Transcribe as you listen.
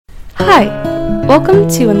Hi, welcome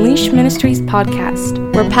to Unleashed Ministries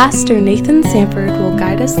podcast, where Pastor Nathan Sandford will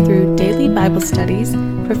guide us through daily Bible studies,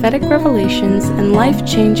 prophetic revelations, and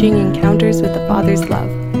life-changing encounters with the Father's love.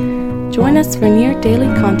 Join us for near daily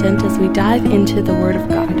content as we dive into the Word of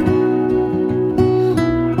God.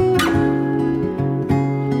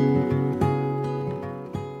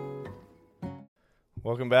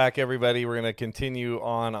 Welcome back, everybody. We're going to continue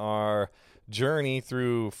on our journey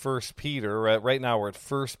through 1 Peter. Right now we're at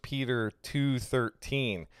 1 Peter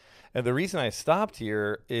 2:13. And the reason I stopped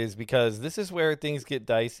here is because this is where things get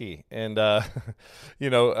dicey. And, I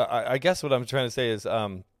guess what I'm trying to say is,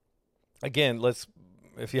 again,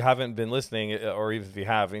 if you haven't been listening, or even if you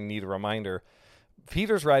have and need a reminder,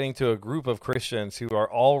 Peter's writing to a group of Christians who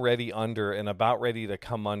are already under and about ready to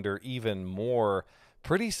come under even more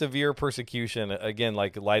pretty severe persecution, again,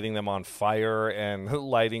 like lighting them on fire and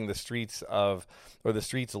lighting the streets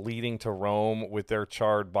leading to Rome with their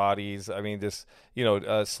charred bodies. I mean, just,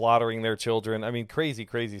 slaughtering their children. I mean, crazy,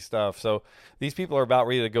 crazy stuff. So these people are about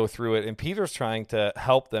ready to go through it, and Peter's trying to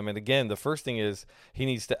help them. And again, the first thing is he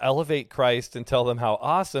needs to elevate Christ and tell them how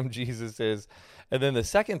awesome Jesus is. And then the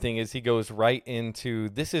second thing is he goes right into,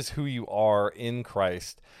 this is who you are in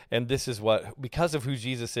Christ. And this is what, because of who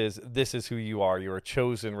Jesus is, this is who you are. You're a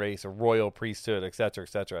chosen race, a royal priesthood, etc.,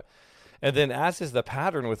 etc. And then, as is the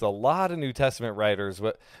pattern with a lot of New Testament writers,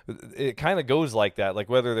 it kind of goes like that. Like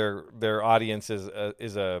whether their audience is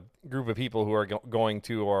a group of people who are going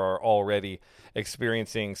to or are already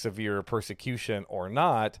experiencing severe persecution or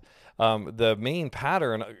not, the main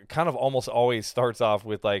pattern kind of almost always starts off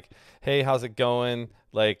with like, "Hey, how's it going?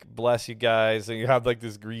 Like, bless you guys," and you have like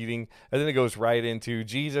this greeting, and then it goes right into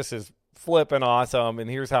Jesus is flipping awesome,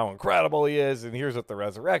 and here's how incredible he is, and here's what the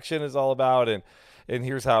resurrection is all about, and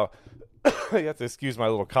here's how. You have to excuse my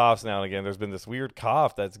little coughs now and again. There's been this weird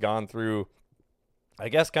cough that's gone through, I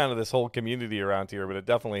guess, kind of this whole community around here, but it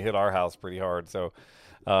definitely hit our house pretty hard. So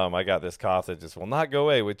I got this cough that just will not go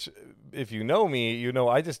away, which if you know me, you know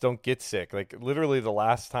I just don't get sick. Like literally the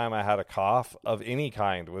last time I had a cough of any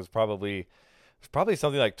kind was probably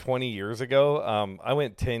something like 20 years ago. I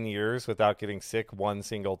went 10 years without getting sick one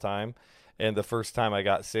single time. And the first time I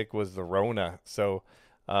got sick was the Rona. So,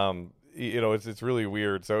 it's really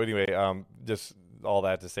weird. So anyway, just all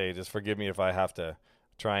that to say, just forgive me if I have to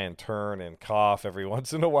try and turn and cough every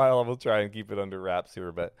once in a while. I will try and keep it under wraps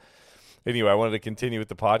here. But anyway, I wanted to continue with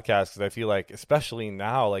the podcast because I feel like, especially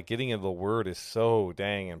now, like getting into the Word is so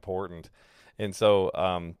dang important. And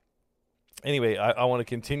so, anyway, I want to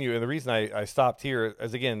continue. And the reason I stopped here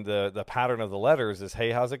is, again, the pattern of the letters is,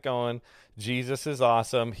 hey, how's it going? Jesus is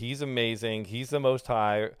awesome. He's amazing. He's the Most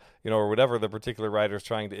High, or whatever the particular writer is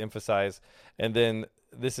trying to emphasize. And then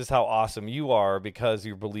this is how awesome you are because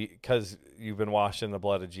you've been washed in the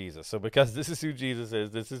blood of Jesus. So because this is who Jesus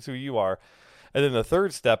is, this is who you are. And then the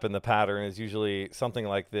third step in the pattern is usually something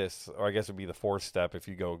like this, or I guess it would be the fourth step. If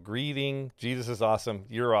you go greeting, Jesus is awesome,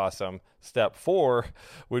 you're awesome. Step 4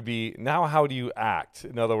 would be, now how do you act?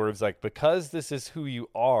 In other words, like, because this is who you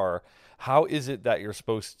are, how is it that you're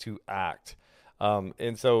supposed to act?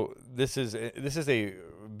 And so this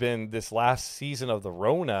last season of the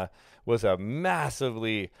Rona was a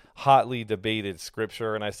massively hotly debated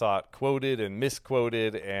scripture, and I saw it quoted and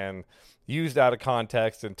misquoted and used out of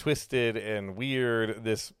context and twisted and weird,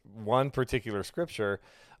 this one particular scripture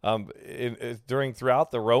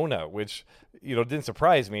throughout the Rona, which didn't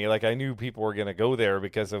surprise me. Like, I knew people were going to go there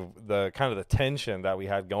because of the kind of the tension that we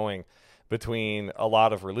had going between a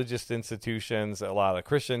lot of religious institutions, a lot of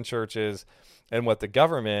Christian churches, and what the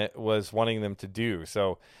government was wanting them to do.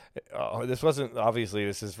 So this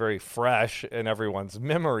is very fresh in everyone's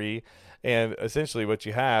memory. And essentially what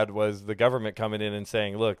you had was the government coming in and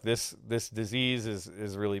saying, look, this disease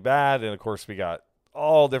is really bad. And of course we got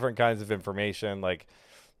all different kinds of information. Like,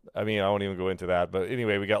 I won't even go into that. But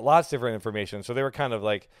anyway, we got lots of different information. So they were kind of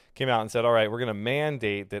like, came out and said, all right, we're going to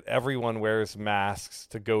mandate that everyone wears masks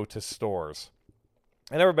to go to stores.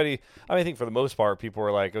 And everybody, I think for the most part, people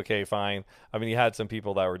were like, okay, fine. You had some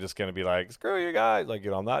people that were just going to be like, screw you guys. Like,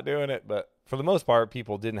 I'm not doing it. But for the most part,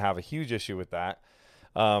 people didn't have a huge issue with that.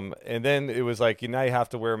 And then it was like, now you have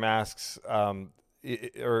to wear masks. They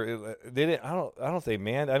didn't, I don't know if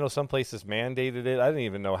I know some places mandated it. I didn't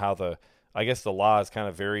even know how I guess the laws kind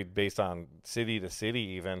of varied based on city to city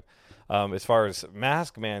even, as far as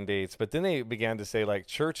mask mandates. But then they began to say, like,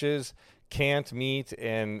 churches can't meet,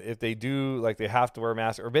 and if they do, like, they have to wear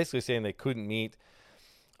masks, or basically saying they couldn't meet.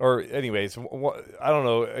 Or anyways, I don't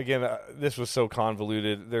know. Again, this was so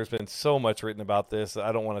convoluted. There's been so much written about this.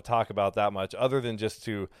 I don't want to talk about that much other than just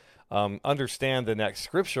to understand the next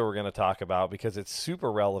scripture we're going to talk about, because it's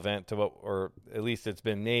super relevant to what, or at least it's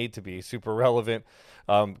been made to be super relevant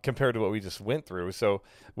compared to what we just went through. So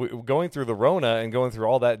going through the Rona and going through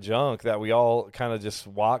all that junk that we all kind of just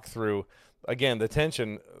walked through, again, the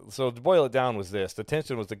tension, so to boil it down, was this. The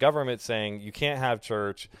tension was the government saying you can't have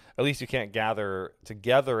church, at least you can't gather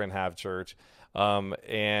together and have church.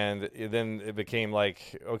 And then it became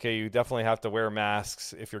like, okay, you definitely have to wear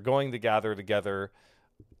masks if you're going to gather together,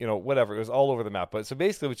 whatever. It was all over the map. But so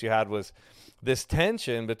basically what you had was this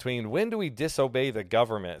tension between, when do we disobey the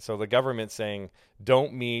government? So the government saying,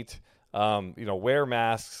 don't meet, wear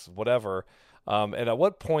masks, whatever. And at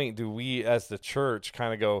what point do we as the church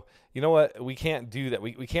kind of go, you know what, we can't do that.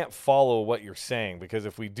 We can't follow what you're saying, because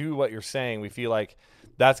if we do what you're saying, we feel like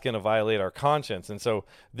that's going to violate our conscience. And so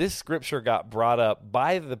this scripture got brought up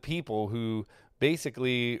by the people who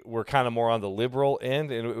basically were kind of more on the liberal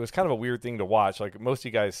end. And it was kind of a weird thing to watch. Like most of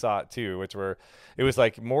you guys saw it too, it was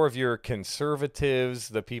like more of your conservatives,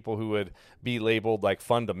 the people who would be labeled like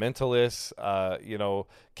fundamentalists,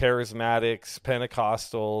 charismatics,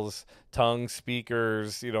 Pentecostals, tongue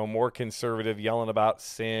speakers, more conservative, yelling about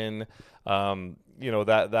sin,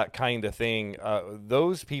 that kind of thing.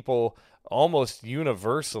 Those people almost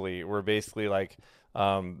universally were basically like,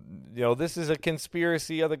 this is a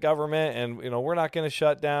conspiracy of the government, and, we're not going to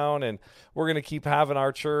shut down, and we're going to keep having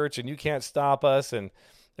our church, and you can't stop us, and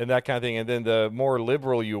that kind of thing. And then the more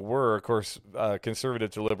liberal you were, of course,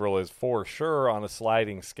 conservative to liberal is for sure on a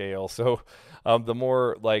sliding scale. So the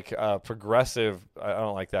more like progressive, I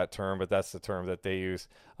don't like that term, but that's the term that they use,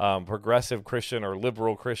 progressive Christian or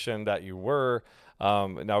liberal Christian that you were.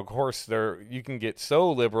 Now, of course, you can get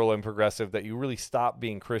so liberal and progressive that you really stop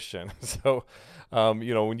being Christian. So,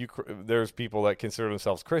 when there's people that consider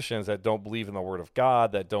themselves Christians that don't believe in the Word of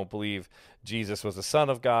God, that don't believe Jesus was the Son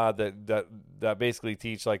of God, that basically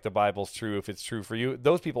teach like the Bible's true if it's true for you.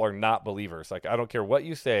 Those people are not believers. Like, I don't care what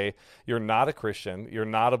you say, you're not a Christian, you're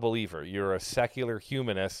not a believer, you're a secular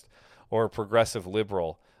humanist or a progressive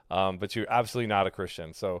liberal, but you're absolutely not a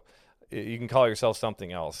Christian. So you can call yourself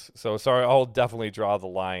something else. So sorry, I'll definitely draw the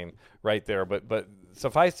line right there. But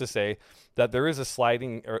suffice to say that there is a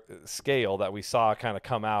sliding scale that we saw kind of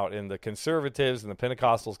come out in the conservatives and the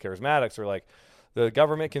Pentecostals, charismatics are like, the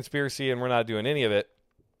government conspiracy and we're not doing any of it.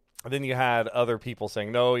 And then you had other people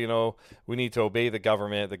saying, no, we need to obey the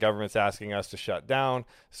government. The government's asking us to shut down,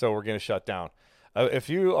 so we're going to shut down. If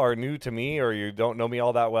you are new to me or you don't know me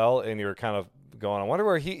all that well and you're kind of going, I wonder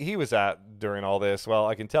where he was at during all this. Well,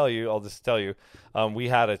 I can tell you, I'll just tell you, we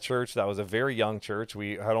had a church that was a very young church.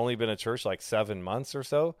 We had only been a church like 7 months or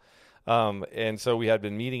so. And so we had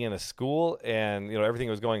been meeting in a school and, everything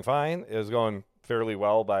was going fine. It was going fairly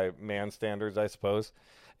well by man's standards, I suppose.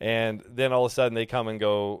 And then all of a sudden they come and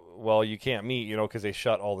go, well, you can't meet, because they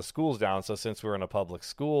shut all the schools down. So since we're in a public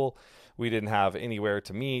school, we didn't have anywhere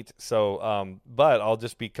to meet. So, but I'll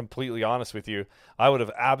just be completely honest with you. I would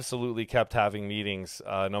have absolutely kept having meetings,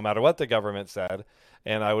 no matter what the government said.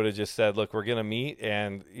 And I would have just said, look, we're going to meet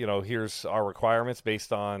and, here's our requirements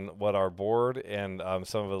based on what our board and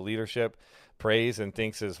some of the leadership prays and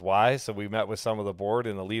thinks is wise. So we met with some of the board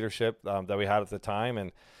and the leadership that we had at the time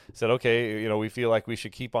and said, okay, we feel like we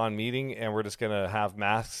should keep on meeting and we're just going to have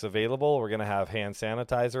masks available. We're going to have hand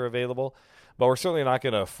sanitizer available, but we're certainly not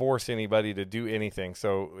going to force anybody to do anything.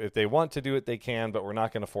 So if they want to do it, they can, but we're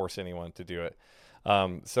not going to force anyone to do it.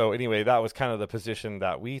 So anyway, that was kind of the position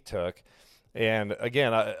that we took. And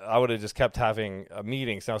again, I would have just kept having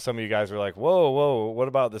meetings. Now, some of you guys are like, whoa, what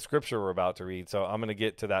about the scripture we're about to read? So I'm going to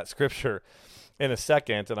get to that scripture in a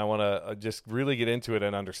second, and I want to just really get into it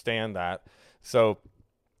and understand that. So,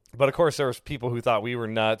 but of course, there was people who thought we were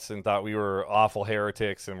nuts and thought we were awful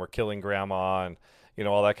heretics and were killing grandma and,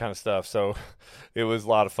 all that kind of stuff. So it was a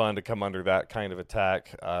lot of fun to come under that kind of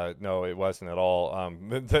attack. No, it wasn't at all.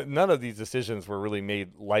 None of these decisions were really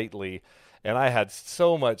made lightly. And I had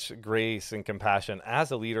so much grace and compassion as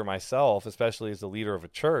a leader myself, especially as a leader of a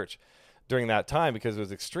church during that time, because it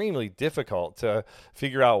was extremely difficult to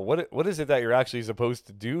figure out what is it that you're actually supposed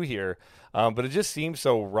to do here. But it just seemed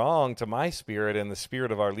so wrong to my spirit and the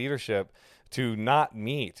spirit of our leadership to not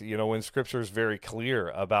meet, when scripture is very clear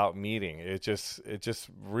about meeting. It just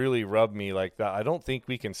really rubbed me like that. I don't think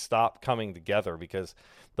we can stop coming together because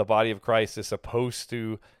the body of Christ is supposed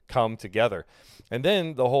to come together. And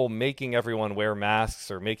then the whole making everyone wear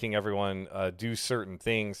masks or making everyone do certain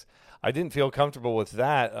things, I didn't feel comfortable with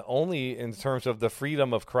that, only in terms of the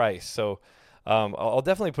freedom of Christ. So I'll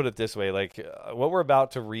definitely put it this way, like what we're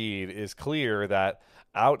about to read is clear that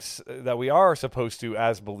that we are supposed to,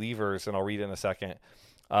 as believers, and I'll read in a second,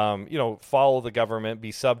 follow the government,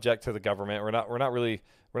 be subject to the government. We're not really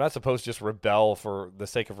we're not supposed to just rebel for the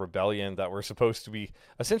sake of rebellion, that we're supposed to be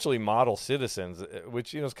essentially model citizens,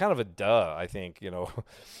 which, is kind of a duh, I think.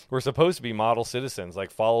 We're supposed to be model citizens,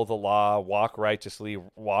 like follow the law, walk righteously,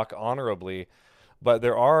 walk honorably. But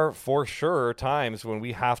there are for sure times when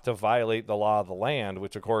we have to violate the law of the land,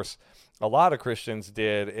 which of course a lot of Christians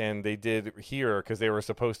did, and they did here because they were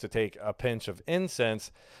supposed to take a pinch of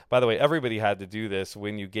incense. By the way, everybody had to do this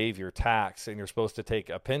when you gave your tax, and you're supposed to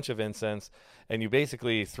take a pinch of incense, and you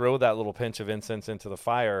basically throw that little pinch of incense into the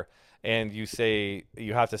fire, and you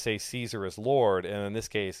have to say Caesar is Lord, and in this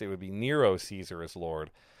case it would be Nero Caesar is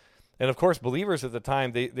Lord. And of course, believers at the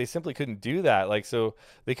time, they simply couldn't do that. So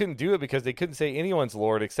they couldn't do it because they couldn't say anyone's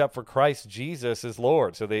Lord except for Christ Jesus is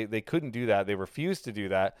Lord. So they couldn't do that. They refused to do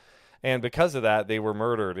that. And because of that, they were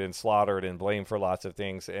murdered and slaughtered and blamed for lots of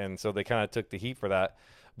things. And so they kind of took the heat for that.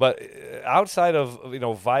 But outside of,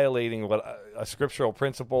 violating what a scriptural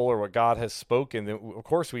principle or what God has spoken, of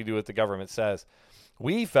course we do what the government says.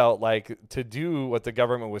 We felt like to do what the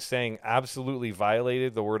government was saying absolutely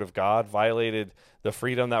violated the word of God, violated the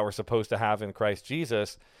freedom that we're supposed to have in Christ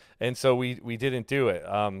Jesus. And so we didn't do it.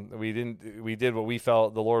 We did what we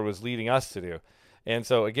felt the Lord was leading us to do. And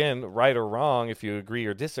so again, right or wrong, if you agree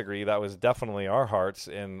or disagree, that was definitely our hearts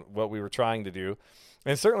and what we were trying to do.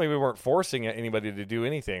 And certainly we weren't forcing anybody to do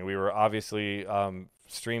anything. We were obviously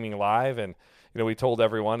streaming live, and we told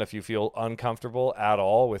everyone, if you feel uncomfortable at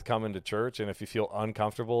all with coming to church, and if you feel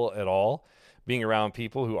uncomfortable at all being around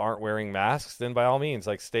people who aren't wearing masks, then by all means,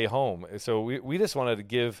 stay home. So we just wanted to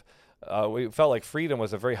give, we felt like freedom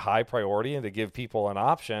was a very high priority, and to give people an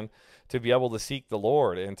option to be able to seek the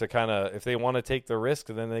Lord, and to kind of, if they want to take the risk,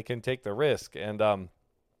 then they can take the risk. And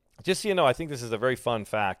just so I think this is a very fun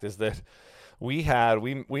fact, is that we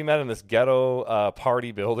met in this ghetto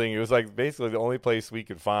party building. It was basically the only place we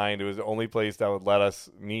could find. It was the only place that would let us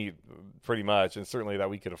meet, pretty much, and certainly that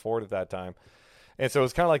we could afford at that time. And so it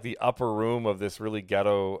was kind of like the upper room of this really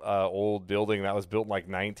ghetto old building that was built in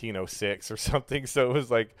 1906 or something. So it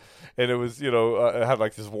was and it was, it had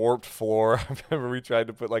this warped floor. I remember we tried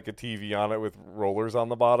to put a TV on it with rollers on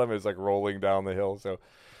the bottom. It was rolling down the hill. So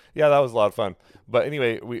yeah, that was a lot of fun. But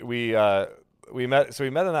anyway, we met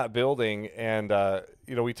in that building, and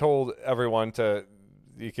we told everyone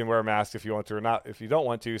you can wear a mask if you want to, or not if you don't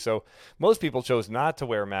want to. So most people chose not to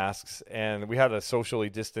wear masks, and we had a socially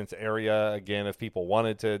distanced area. Again, if people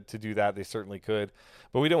wanted to do that, they certainly could,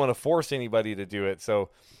 but we didn't want to force anybody to do it. So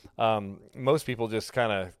most people just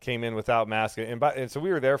kind of came in without masks, and so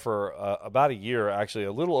we were there for about a year, actually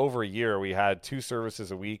a little over a year. We had 2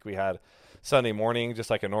 services a week. We had Sunday morning,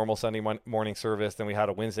 just like a normal Sunday morning service. Then we had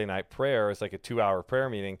a Wednesday night prayer. It's like a 2-hour prayer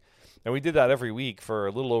meeting. And we did that every week for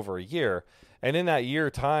a little over a year. And in that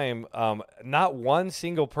year time, not one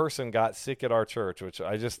single person got sick at our church, which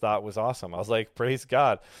I just thought was awesome. I was like, praise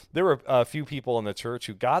God. There were a few people in the church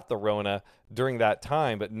who got the Rona during that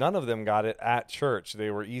time, but none of them got it at church.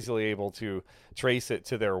 They were easily able to trace it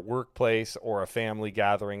to their workplace or a family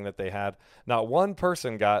gathering that they had. Not one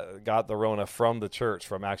person got the Rona from the church,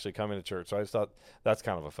 from actually coming to church. So I just thought that's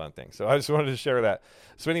kind of a fun thing. So I just wanted to share that.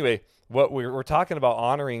 So anyway, what we're talking about,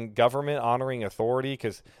 honoring government, honoring authority,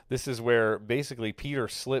 because this is where basically Peter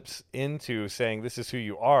slips into saying this is who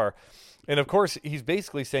you are. And of course, he's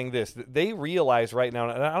basically saying this, that they realize right now,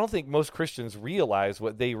 and I don't think most Christians realize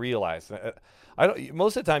what they realize.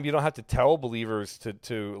 Most of the time, you don't have to tell believers to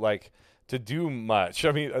do much.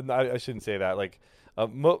 I mean, I shouldn't say that.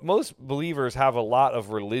 Most believers have a lot of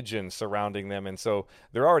religion surrounding them, and so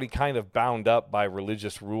they're already kind of bound up by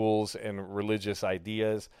religious rules and religious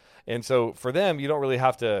ideas. And so for them, you don't really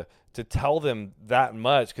have to tell them that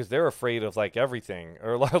much, because they're afraid of everything,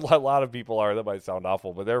 or a lot of people are. That might sound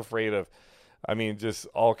awful, but they're afraid of, just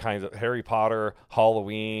all kinds of Harry Potter,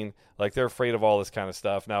 Halloween. They're afraid of all this kind of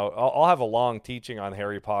stuff. Now, I'll have a long teaching on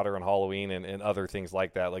Harry Potter and Halloween and other things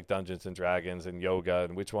like that, like Dungeons and Dragons and yoga,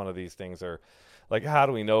 and which one of these things are, how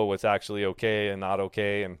do we know what's actually okay and not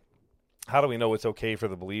okay, and how do we know what's okay for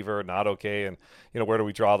the believer, not okay, and where do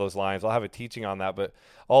we draw those lines? I'll have a teaching on that, but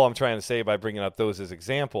all I'm trying to say by bringing up those as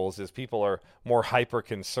examples is people are more hyper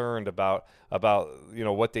concerned about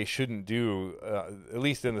what they shouldn't do, at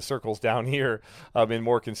least in the circles down here, in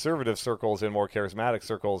more conservative circles and more charismatic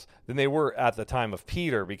circles, than they were at the time of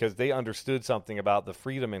Peter, because they understood something about the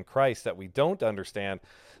freedom in Christ that we don't understand.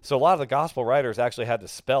 So a lot of the gospel writers actually had to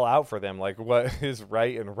spell out for them what is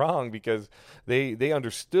right and wrong, because they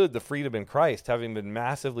understood the freedom in Christ, having been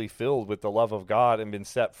massively filled with the love of God and been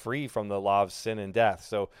set free from the law of sin and death.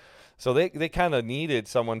 So they kind of needed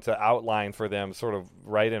someone to outline for them sort of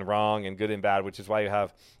right and wrong and good and bad, which is why you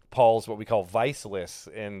have Paul's what we call vice lists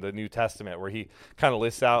in the New Testament, where he kind of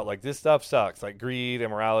lists out like this stuff sucks, like greed,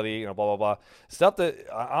 immorality, blah, blah, blah. Stuff that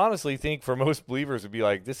I honestly think for most believers would be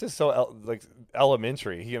like, this is so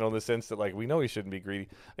elementary, in the sense that like we know we shouldn't be greedy.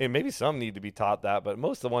 And maybe some need to be taught that, but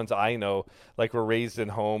most of the ones I know, like were raised in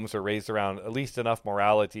homes or raised around at least enough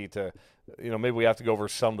morality to, maybe we have to go over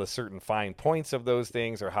some of the certain fine points of those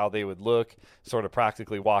things or how they would look sort of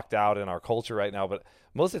practically walked out in our culture right now. But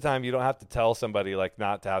most of the time you don't have to tell somebody like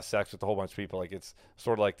not to have sex with a whole bunch of people. Like it's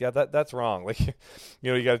sort of like, yeah, that's wrong. Like,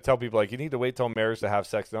 you got to tell people like you need to wait till marriage to have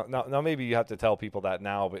sex. Now maybe you have to tell people that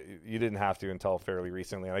now, but you didn't have to until fairly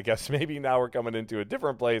recently. And I guess maybe now we're coming into a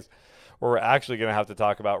different place where we're actually going to have to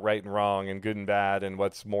talk about right and wrong and good and bad and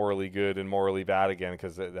what's morally good and morally bad again,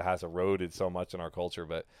 because it has eroded so much in our culture.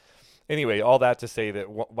 But anyway, all that to say that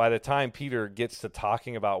by the time Peter gets to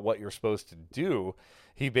talking about what you're supposed to do,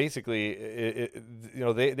 he basically,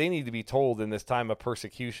 they need to be told in this time of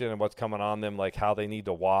persecution and what's coming on them, like how they need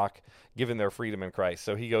to walk, given their freedom in Christ.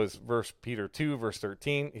 So he goes, Peter 2, verse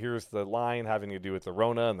 13, here's the line having to do with the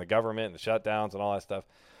Rona and the government and the shutdowns and all that stuff.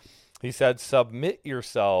 He said, submit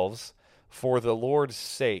yourselves for the Lord's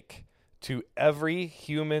sake to every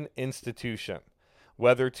human institution,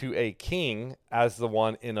 whether to a king as the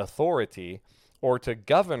one in authority, or to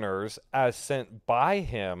governors as sent by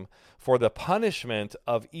him for the punishment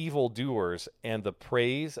of evildoers and the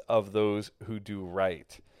praise of those who do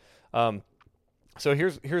right. So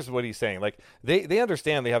here's what he's saying. Like they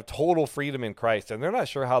understand they have total freedom in Christ, and they're not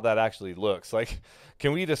sure how that actually looks. Like,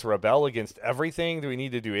 can we just rebel against everything? Do we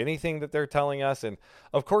need to do anything that they're telling us? And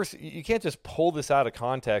of course, you can't just pull this out of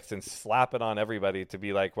context and slap it on everybody to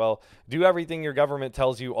be like, well, do everything your government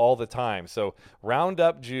tells you all the time. So round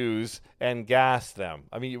up Jews and gas them.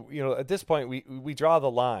 I mean, at this point, we draw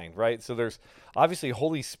the line, right? So there's obviously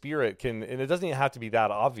Holy Spirit and it doesn't even have to be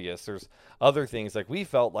that obvious. There's other things like we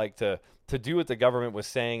felt like to do what the government was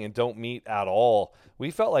saying and don't meet at all.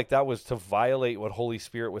 We felt like that was to violate what Holy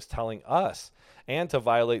Spirit was telling us and to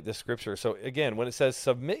violate the scripture. So again, when it says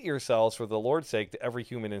submit yourselves for the Lord's sake to every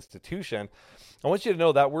human institution, I want you to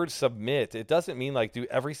know that word submit, it doesn't mean like do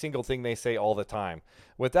every single thing they say all the time.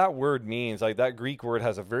 What that word means, like that Greek word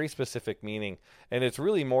has a very specific meaning, and it's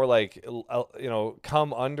really more like,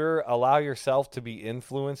 come under, allow yourself to be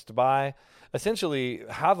influenced by, essentially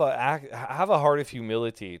have a heart of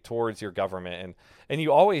humility towards your government. And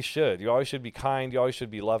you always should. You always should be kind. You always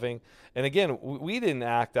should be loving. And again, we didn't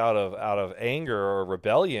act out of anger or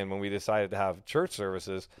rebellion when we decided to have church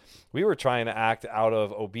services. We were trying to act out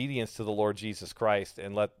of obedience to the Lord Jesus Christ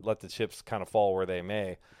and let the chips kind of fall where they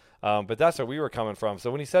may. But that's where we were coming from.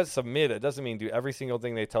 So when he says submit, it doesn't mean do every single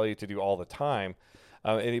thing they tell you to do all the time.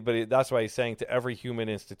 But that's why he's saying to every human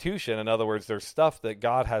institution. In other words, there's stuff that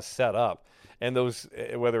God has set up. And those,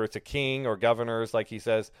 whether it's a king or governors, like he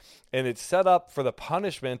says, and it's set up for the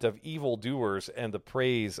punishment of evildoers and the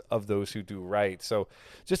praise of those who do right. So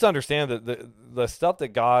just understand that the stuff that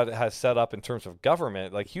God has set up in terms of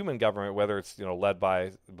government, like human government, whether it's led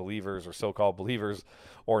by believers or so-called believers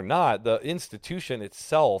or not, the institution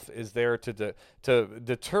itself is there to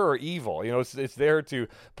deter evil. It's there to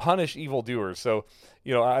punish evildoers. So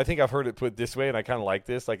I think I've heard it put this way, and I kind of like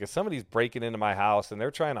this. Like if somebody's breaking into my house and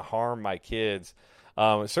they're trying to harm my kids,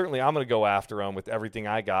 certainly I'm going to go after them with everything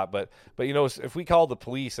I got. But if we call the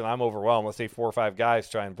police and I'm overwhelmed, let's say 4 or 5 guys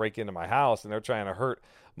try and break into my house and they're trying to hurt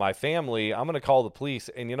my family, I'm going to call the police.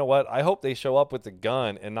 And you know what? I hope they show up with a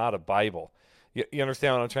gun and not a Bible. You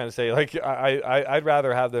understand what I'm trying to say? Like I'd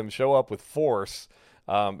rather have them show up with force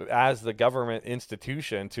as the government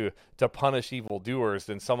institution to punish evildoers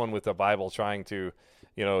than someone with a Bible trying to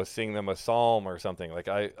sing them a psalm or something. Like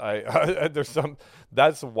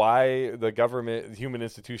that's why the government human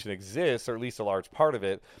institution exists, or at least a large part of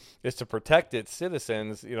it is to protect its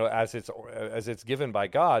citizens, as it's given by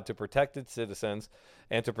God to protect its citizens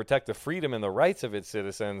and to protect the freedom and the rights of its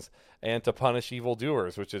citizens and to punish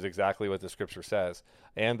evildoers, which is exactly what the scripture says,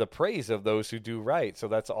 and the praise of those who do right. So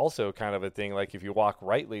that's also kind of a thing. Like if you walk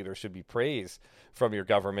rightly, there should be praise from your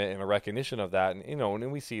government and a recognition of that. And,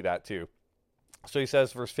 and we see that too. So he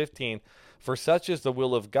says, verse 15, for such is the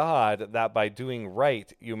will of God, that by doing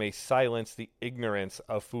right you may silence the ignorance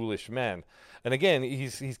of foolish men. And again,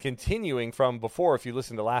 he's continuing from before. If you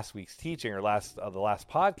listen to last week's teaching or the last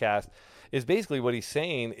podcast, is basically what he's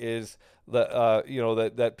saying is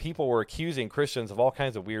that people were accusing Christians of all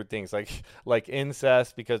kinds of weird things, like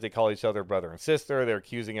incest because they call each other brother and sister. They're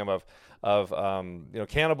accusing them of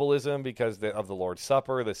cannibalism because of the Lord's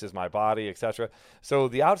Supper. This is my body, etc. So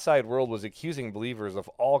the outside world was accusing believers of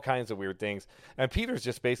all kinds of weird things. And Peter's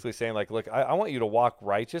just basically saying, like, look, I want you to walk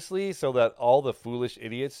righteously so that all the foolish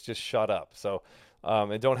idiots just shut up. So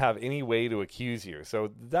and don't have any way to accuse you.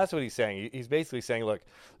 So that's what he's saying. He's basically saying, look,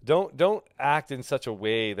 don't act in such a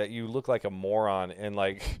way that you look like a moron and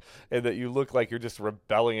that you look like you're just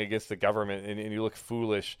rebelling against the government and you look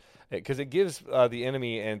foolish, because it gives the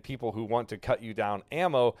enemy and people who want to cut you down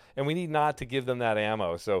ammo, and we need not to give them that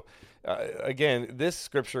ammo. So again, this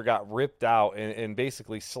scripture got ripped out and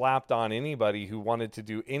basically slapped on anybody who wanted to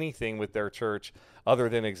do anything with their church other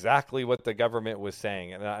than exactly what the government was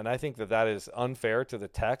saying. And I think that is unfair to the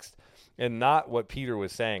text and not what Peter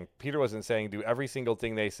was saying. Peter wasn't saying do every single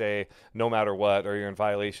thing they say no matter what, or you're in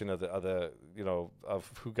violation of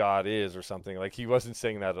of who God is or something. Like, he wasn't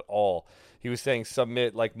saying that at all. He was saying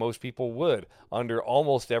submit like most people would under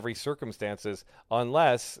almost every circumstances,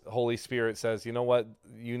 unless Holy Spirit says, you know what,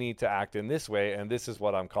 you need to act in this way, and this is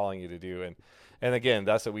what I'm calling you to do. And again,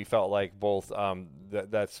 that's what we felt like both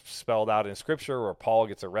that's spelled out in Scripture, where Paul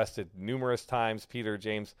gets arrested numerous times, Peter,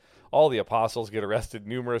 James, all the apostles get arrested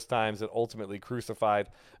numerous times and ultimately crucified,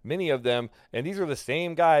 many of them. And these are the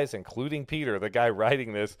same guys, including Peter, the guy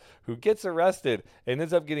writing this, who gets arrested and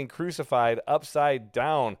ends up getting crucified upside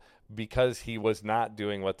down because he was not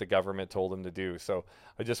doing what the government told him to do. So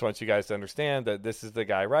I just want you guys to understand that this is the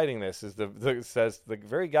guy writing this, says the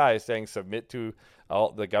very guy saying submit to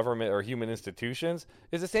all the government or human institutions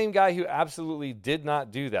is the same guy who absolutely did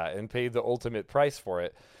not do that and paid the ultimate price for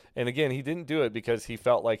it. And again, he didn't do it because he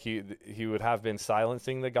felt like he would have been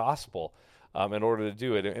silencing the gospel in order to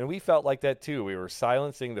do it. And we felt like that too. We were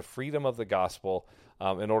silencing the freedom of the gospel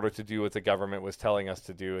in order to do what the government was telling us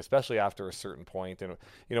to do, especially after a certain point. And,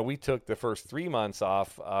 we took the first 3 months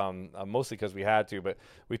off, mostly because we had to, but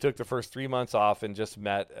we took the first 3 months off and just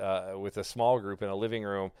met with a small group in a living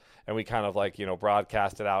room, and we kind of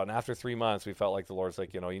broadcast it out. And after 3 months, we felt like the Lord's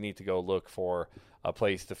like, you need to go look for a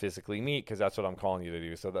place to physically meet, because that's what I'm calling you to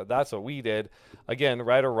do. So that's what we did. Again,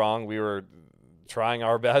 right or wrong, we were trying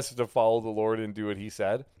our best to follow the Lord and do what he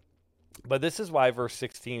said. But this is why verse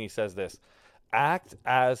 16, he says this: act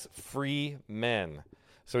as free men.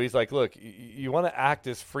 So he's like, look, you want to act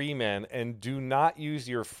as free men, and do not use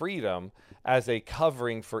your freedom as a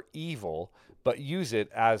covering for evil, but use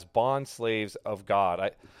it as bond slaves of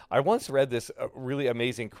God. I once read this really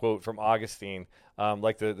amazing quote from Augustine,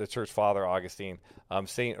 like the church father Augustine,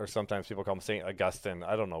 Saint, or sometimes people call him Saint Augustine.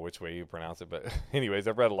 I don't know which way you pronounce it, but anyways,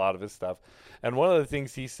 I've read a lot of his stuff. And one of the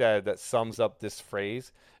things he said that sums up this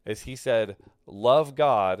phrase is he said, love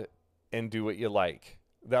God and do what you like.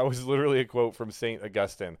 That was literally a quote from St.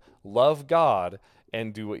 Augustine. Love God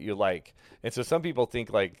and do what you like. And so some people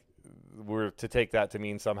think like we're to take that to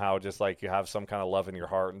mean somehow just like you have some kind of love in your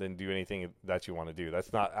heart and then do anything that you want to do.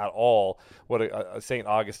 That's not at all what St.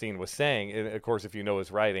 Augustine was saying. And of course, if you know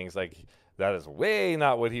his writings, like that is way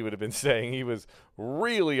not what he would have been saying. He was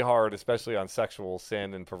really hard, especially on sexual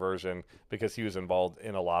sin and perversion, because he was involved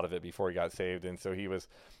in a lot of it before he got saved. And so he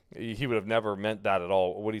would have never meant that at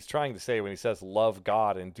all. What he's trying to say when he says love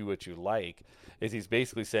God and do what you like is he's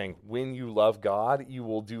basically saying when you love God, you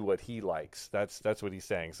will do what he likes. That's what he's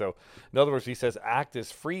saying. So in other words, he says act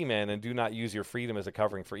as free men and do not use your freedom as a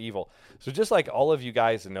covering for evil. So just like all of you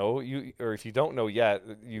guys know, or if you don't know yet,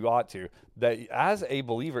 you ought to, that as a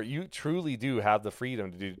believer, you truly do have the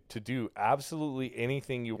freedom to do absolutely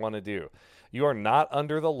anything you want to do. You are not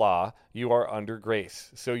under the law, you are under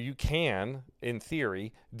grace. So you can, in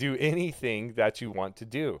theory, do anything that you want to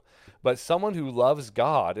do. But someone who loves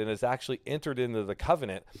God and has actually entered into the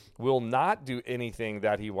covenant will not do anything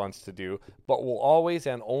that he wants to do, but will always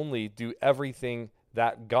and only do everything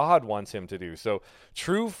that God wants him to do. So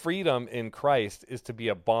true freedom in Christ is to be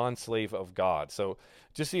a bond slave of God. So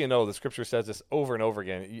just so you know, the scripture says this over and over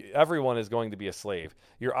again. Everyone is going to be a slave.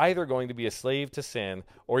 You're either going to be a slave to sin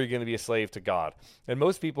or you're going to be a slave to God. And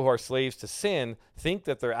most people who are slaves to sin think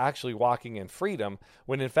that they're actually walking in freedom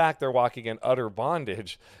when in fact they're walking in utter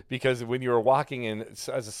bondage, because when you're walking in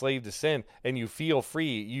as a slave to sin and you feel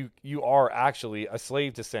free, you are actually a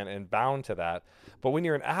slave to sin and bound to that. But when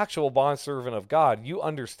you're an actual bondservant of God, you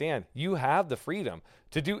understand you have the freedom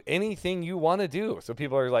to do anything you want to do. So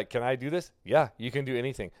people are like, can I do this? Yeah, you can do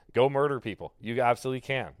anything. Go murder people. You absolutely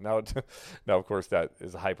can. Now, of course, that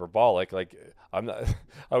is hyperbolic. Like, I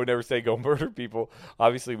would never say go murder people.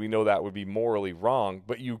 Obviously, we know that would be morally wrong,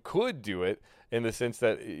 but you could do it in the sense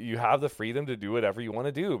that you have the freedom to do whatever you want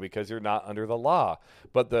to do because you're not under the law.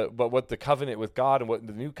 But what the covenant with God and what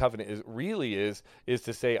the new covenant is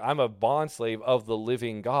to say, I'm a bondslave of the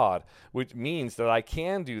living God, which means that I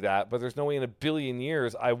can do that, but there's no way in a billion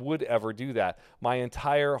years I would ever do that. My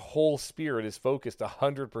entire whole spirit is focused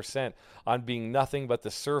 100% on being nothing but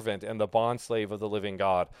the servant and the bondslave of the living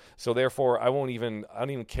God. So therefore, I don't even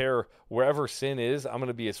care wherever sin is. I'm going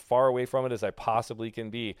to be as far away from it as I possibly can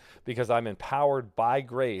be, because I'm empowered by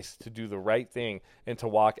grace to do the right thing and to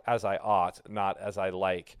walk as I ought, not as I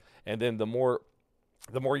like. And then the more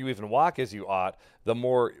you even walk as you ought, the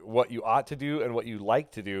more what you ought to do and what you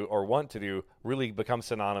like to do or want to do really become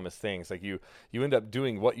synonymous things. Like you end up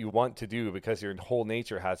doing what you want to do because your whole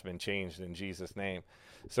nature has been changed in Jesus' name.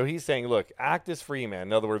 So he's saying, look, act as free man.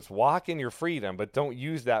 In other words, walk in your freedom, but don't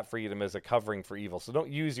use that freedom as a covering for evil. So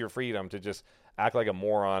don't use your freedom to just act like a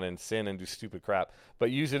moron and sin and do stupid crap,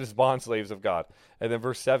 but use it as bondslaves of God. And then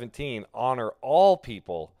verse 17, honor all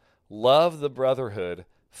people, love the brotherhood,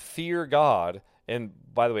 fear God. And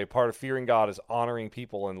by the way, part of fearing God is honoring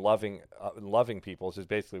people and loving people, which is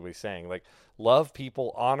basically what he's saying. Like, love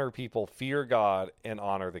people, honor people, fear God, and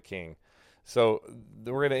honor the king. So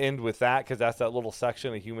we're going to end with that because that's that little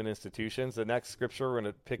section of human institutions. The next scripture we're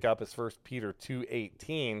going to pick up is 1 Peter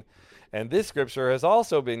 2:18. And this scripture has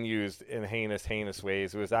also been used in heinous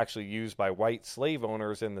ways. It was actually used by white slave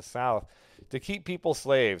owners in the South to keep people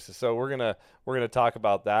slaves. So we're gonna talk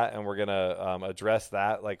about that, and we're gonna address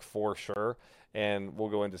that, like, for sure. And we'll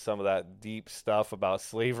go into some of that deep stuff about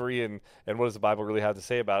slavery and what does the Bible really have to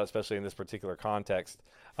say about it, especially in this particular context.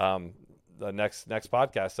 The next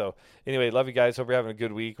podcast. So anyway, love you guys. Hope you're having a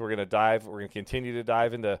good week. We're going to continue to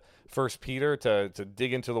dive into 1 Peter to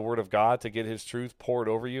dig into the Word of God, to get His truth poured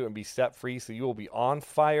over you and be set free, so you will be on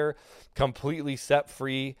fire, completely set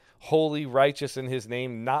free, holy, righteous in His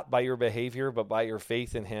name, not by your behavior, but by your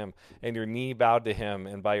faith in Him and your knee bowed to Him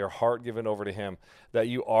and by your heart given over to Him, that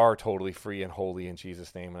you are totally free and holy in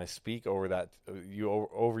Jesus' name. And I speak over that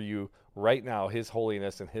over you right now, His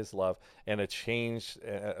holiness and His love, and a changed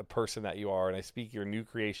person that you are. And I speak your new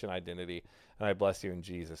creation identity, and I bless you in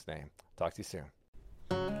Jesus' name. Talk to you soon.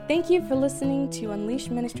 Thank you for listening to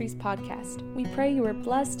Unleashed Ministries podcast. We pray you are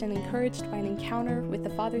blessed and encouraged by an encounter with the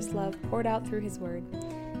Father's love poured out through His Word.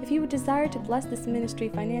 If you would desire to bless this ministry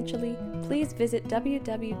financially, please visit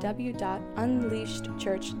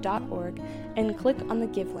www.unleashedchurch.org and click on the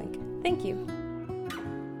Give link. Thank you.